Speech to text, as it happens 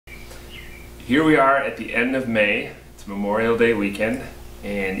Here we are at the end of May. It's Memorial Day weekend,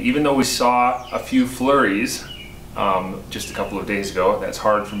 and even though we saw a few flurries just a couple of days ago, that's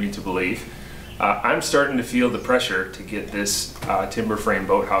hard for me to believe. I'm starting to feel the pressure to get this timber frame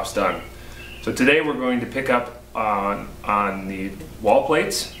boathouse done. So today we're going to pick up on the wall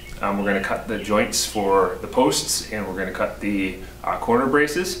plates. We're going to cut the joints for the posts, and we're going to cut the corner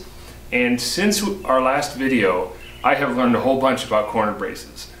braces. And since our last video, I have learned a whole bunch about corner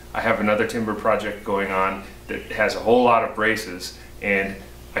braces. I have another timber project going on that has a whole lot of braces, and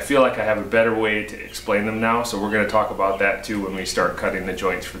I feel like I have a better way to explain them now, so we're going to talk about that too when we start cutting the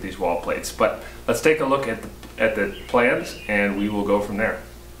joints for these wall plates. But let's take a look at the plans, and we will go from there.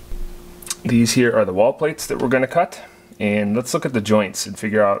 These here are the wall plates that we're going to cut, and let's look at the joints and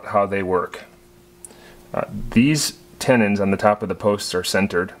figure out how they work. These tenons on the top of the posts are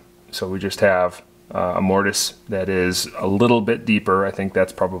centered, so we just have a mortise that is a little bit deeper. I think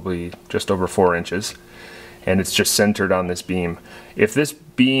that's probably just over 4 inches, and it's just centered on this beam. If this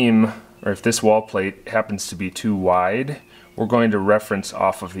beam, or if this wall plate happens to be too wide, we're going to reference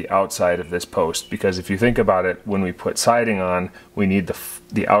off of the outside of this post, because if you think about it, when we put siding on, we need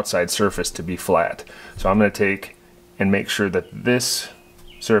the outside surface to be flat. So I'm going to take and make sure that this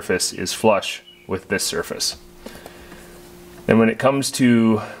surface is flush with this surface. And when it comes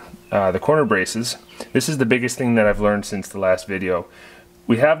to the corner braces, this is the biggest thing that I've learned since the last video.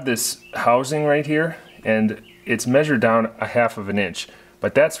 We have this housing right here, and it's measured down 1/2 of an inch,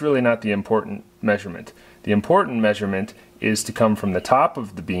 but that's really not the important measurement. The important measurement is to come from the top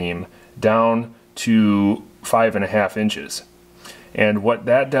of the beam down to 5.5 inches. And what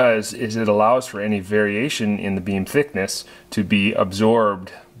that does is it allows for any variation in the beam thickness to be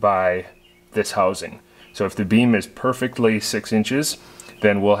absorbed by this housing. So if the beam is perfectly 6 inches,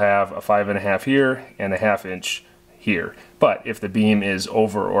 then we'll have a 5.5 here and a 1/2 inch here. But if the beam is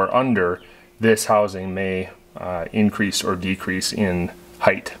over or under, this housing may increase or decrease in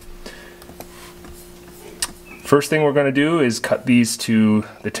height. First thing we're going to do is cut these to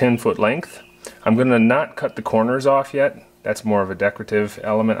the 10-foot length. I'm going to not cut the corners off yet. That's more of a decorative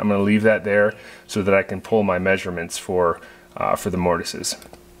element. I'm going to leave that there so that I can pull my measurements for the mortises.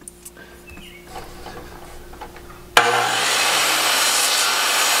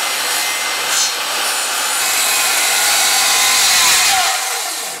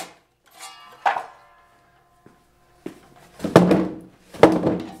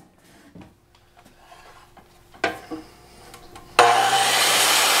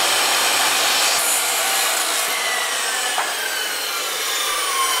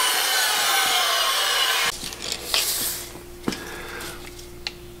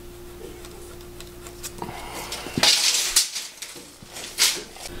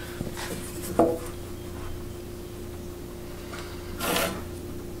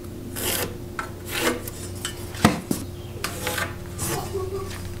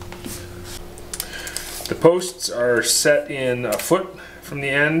 The posts are set in 1 foot from the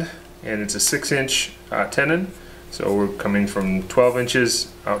end, and it's a 6-inch tenon. So we're coming from 12 inches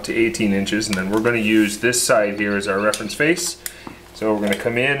out to 18 inches, and then we're going to use this side here as our reference face. So we're going to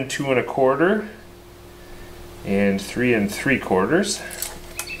come in 2 1/4 and 3 3/4.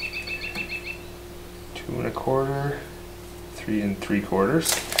 2 1/4, 3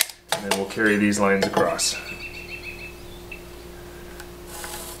 3/4, and then we'll carry these lines across.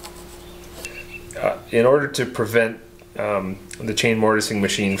 In order to prevent the chain mortising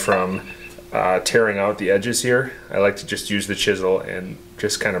machine from tearing out the edges here, I like to just use the chisel and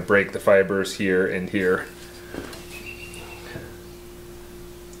just kind of break the fibers here and here.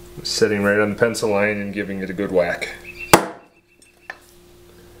 Setting right on the pencil line and giving it a good whack.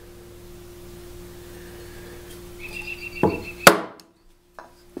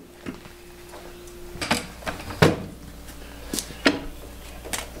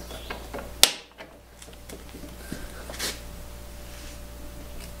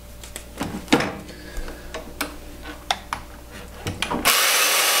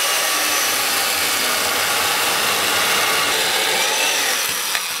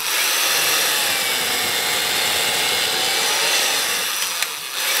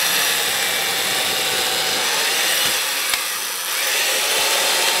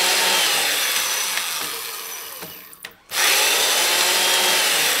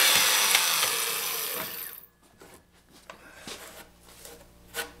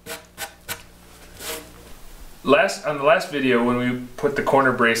 On the last video, when we put the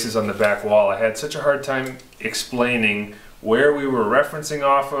corner braces on the back wall, I had such a hard time explaining where we were referencing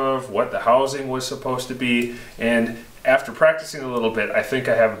off of, what the housing was supposed to be, and after practicing a little bit, I think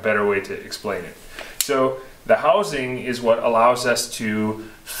I have a better way to explain it. So The housing is what allows us to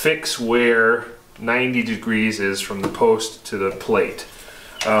fix where 90 degrees is from the post to the plate.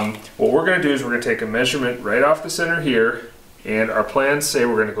 What we're going to do is we're going to take a measurement right off the center here, and our plans say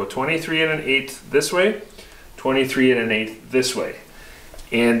we're going to go 23 1/8 this way, 23 1/8 this way.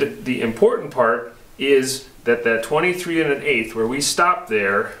 And the important part is that 23 1/8, where we stop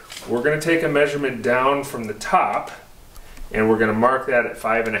there, we're going to take a measurement down from the top, and we're going to mark that at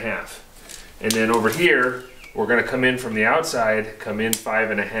 5 1/2. And then over here, we're going to come in from the outside, come in 5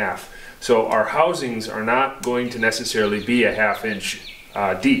 1/2. So our housings are not going to necessarily be a 1/2 inch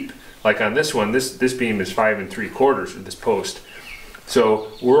deep. Like on this one, this beam is 5 3/4 of this post.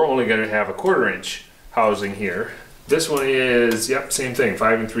 So we're only going to have a 1/4 inch housing here. This one is, yep, same thing,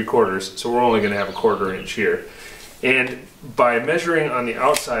 5 3/4. So we're only going to have a 1/4 inch here. And by measuring on the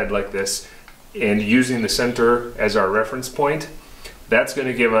outside like this and using the center as our reference point, that's going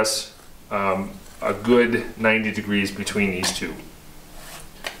to give us a good 90 degrees between these two.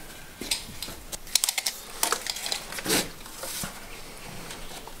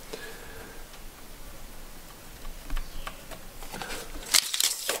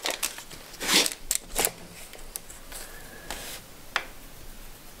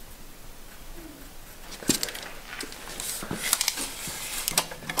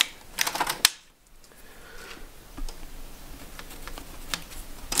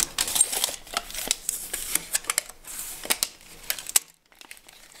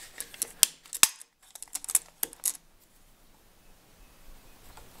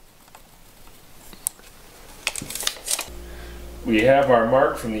 We have our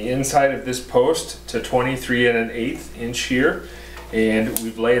mark from the inside of this post to 23 1/8 inch here, and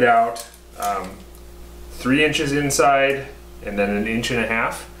we've laid out 3 inches inside and then 1.5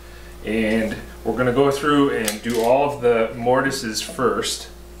 inches, and we're going to go through and do all of the mortises first,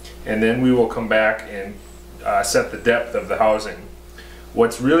 and then we will come back and set the depth of the housing.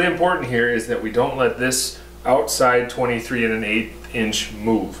 What's really important here is that we don't let this outside 23 1/8 inch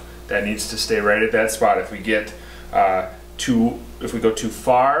move. That needs to stay right at that spot. If we get if we go too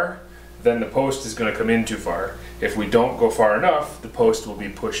far, then the post is going to come in too far. If we don't go far enough, the post will be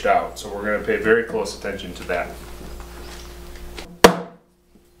pushed out. So we're going to pay very close attention to that.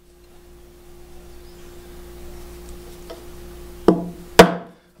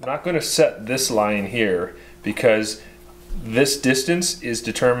 I'm not going to set this line here because this distance is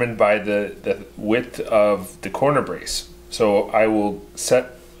determined by the width of the corner brace. So I will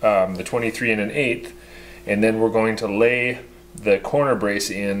set the 23 1/8, and then we're going to lay the corner brace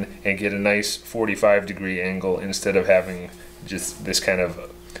in and get a nice 45 degree angle instead of having just this kind of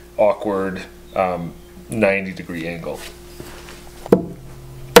awkward 90 degree angle.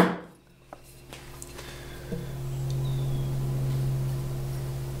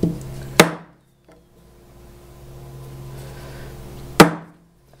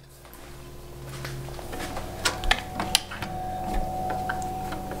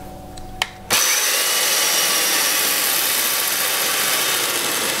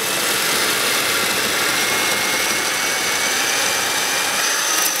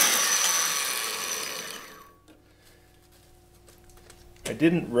 I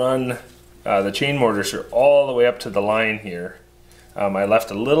didn't run the chain mortiser all the way up to the line here. I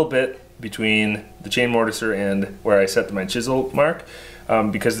left a little bit between the chain mortiser and where I set my chisel mark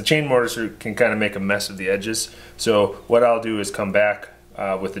because the chain mortiser can kind of make a mess of the edges. So what I'll do is come back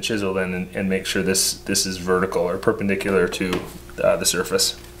with the chisel then and make sure this is vertical or perpendicular to the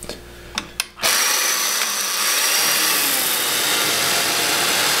surface.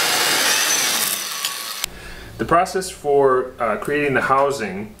 The process for creating the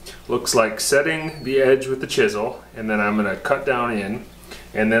housing looks like setting the edge with the chisel, and then I'm going to cut down in,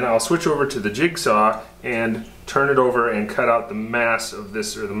 and then I'll switch over to the jigsaw and turn it over and cut out the mass of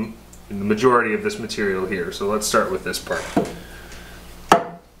this, or the majority of this material here. So let's start with this part.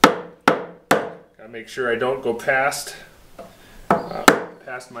 Gotta make sure I don't go past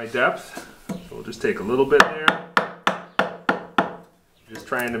my depth. So we'll just take a little bit there. Just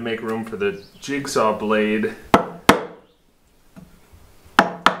trying to make room for the jigsaw blade.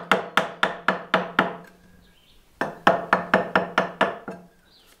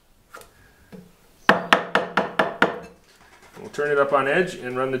 We'll turn it up on edge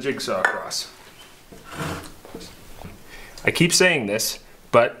and run the jigsaw across. I keep saying this,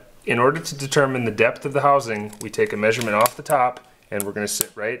 but in order to determine the depth of the housing, we take a measurement off the top, and we're going to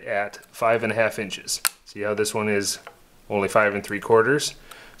sit right at 5 1/2 inches. See how this one is only 5 3/4?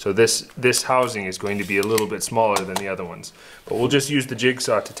 So this housing is going to be a little bit smaller than the other ones. But we'll just use the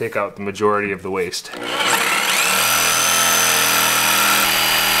jigsaw to take out the majority of the waste.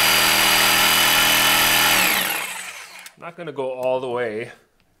 not going to go all the way.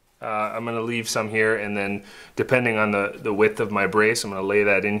 I'm going to leave some here, and then depending on the width of my brace, I'm going to lay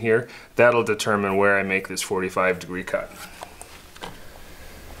that in here. That'll determine where I make this 45-degree cut.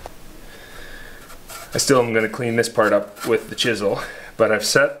 I still am going to clean this part up with the chisel, but I've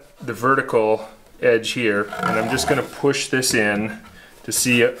set the vertical edge here, and I'm just going to push this in to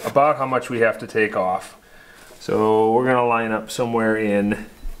see about how much we have to take off. So we're going to line up somewhere in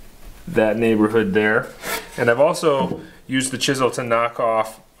that neighborhood there. And I've also used the chisel to knock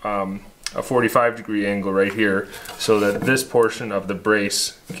off a 45-degree angle right here so that this portion of the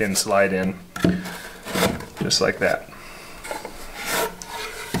brace can slide in just like that.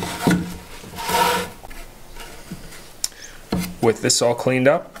 With this all cleaned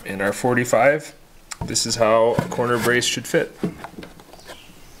up in our 45, this is how a corner brace should fit.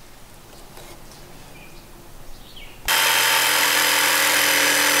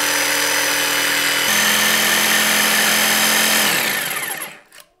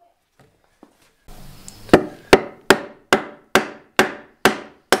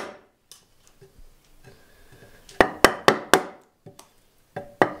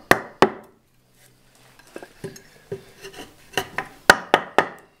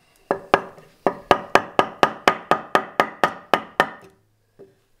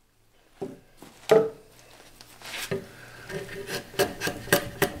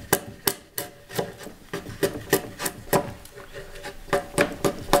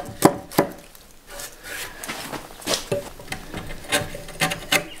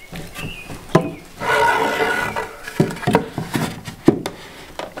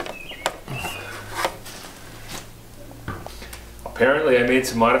 Apparently I made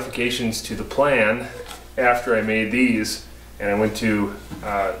some modifications to the plan after I made these, and I went to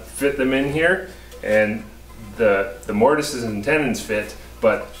fit them in here, and the mortises and tenons fit,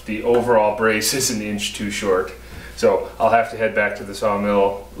 but the overall brace is an inch too short. So I'll have to head back to the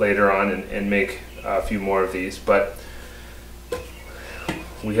sawmill later on and make a few more of these. But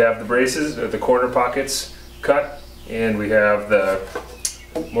we have the braces, or the corner pockets cut, and we have the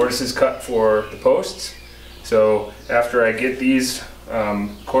mortises cut for the posts. So after I get these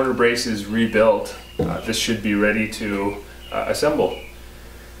corner braces rebuilt, this should be ready to assemble.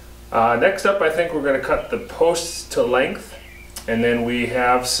 Next up, I think we're going to cut the posts to length, and then we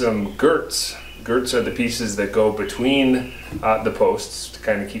have some girts. Girts are the pieces that go between the posts to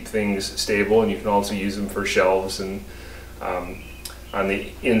kind of keep things stable, and you can also use them for shelves and on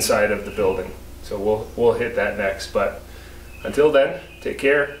the inside of the building. So we'll hit that next, but until then, take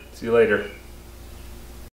care. See you later.